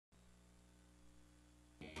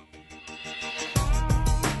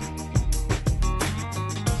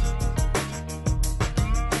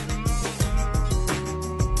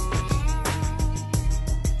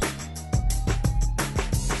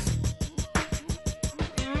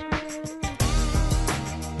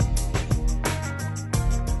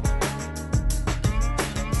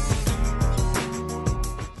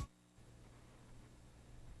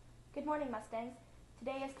morning, Mustangs.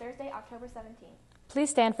 Today is Thursday, October 17th. Please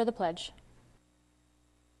stand for the pledge.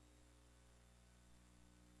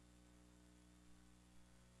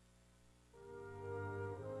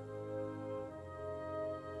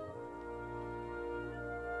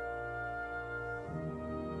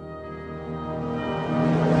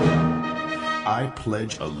 I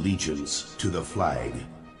pledge allegiance to the flag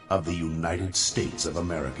of the United States of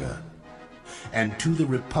America and to the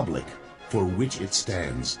republic for which it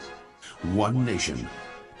stands, one nation,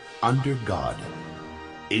 under God,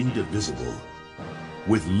 indivisible,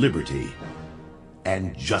 with liberty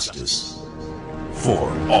and justice for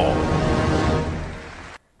all.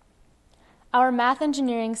 Our Math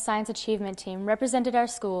Engineering Science Achievement Team represented our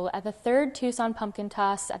school at the 3rd Tucson Pumpkin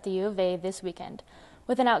Toss at the U of A this weekend.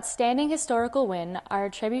 With an outstanding historical win, our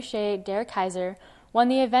trebuchet, Derek Kaiser, won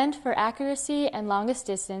the event for accuracy and longest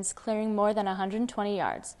distance, clearing more than 120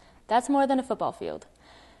 yards. That's more than a football field.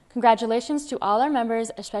 Congratulations to all our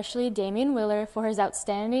members, especially Damian Wheeler, for his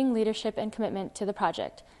outstanding leadership and commitment to the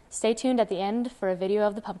project. Stay tuned at the end for a video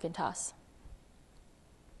of the pumpkin toss.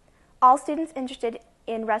 All students interested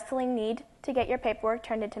in wrestling need to get your paperwork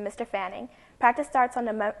turned into Mr. Fanning. Practice starts on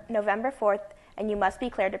November 4th, and you must be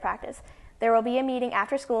cleared to practice. There will be a meeting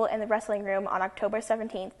after school in the wrestling room on October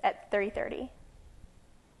 17th at 3:30.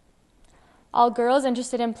 All girls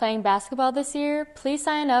interested in playing basketball this year, please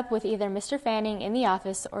sign up with either Mr. Fanning in the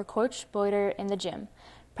office or Coach Boyder in the gym.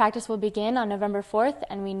 Practice will begin on November 4th,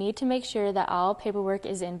 and we need to make sure that all paperwork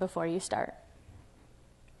is in before you start.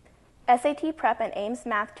 SAT prep and Ames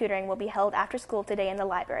math tutoring will be held after school today in the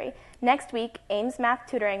library. Next week, Ames math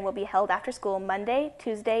tutoring will be held after school Monday,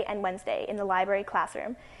 Tuesday, and Wednesday in the library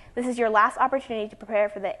classroom. This is your last opportunity to prepare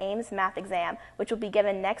for the Ames math exam, which will be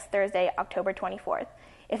given next Thursday, October 24th.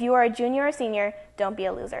 If you are a junior or senior, don't be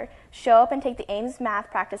a loser. Show up and take the Ames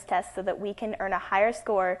math practice test so that we can earn a higher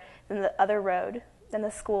score than the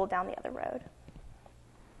school down the other road.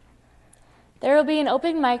 There will be an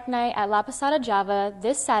open mic night at La Posada Java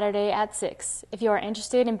this Saturday at 6. If you are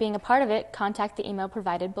interested in being a part of it, contact the email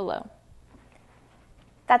provided below.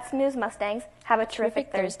 That's News Mustangs. Have a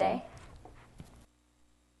terrific Thursday.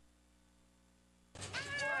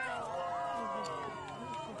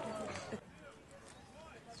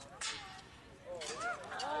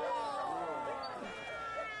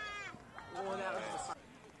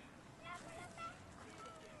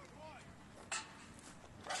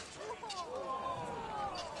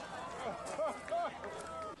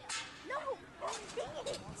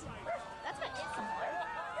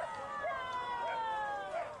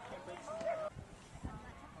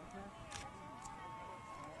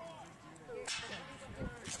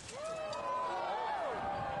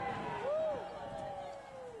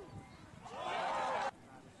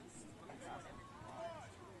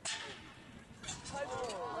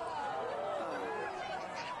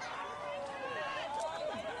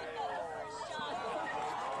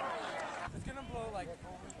 It's gonna blow like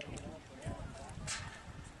over.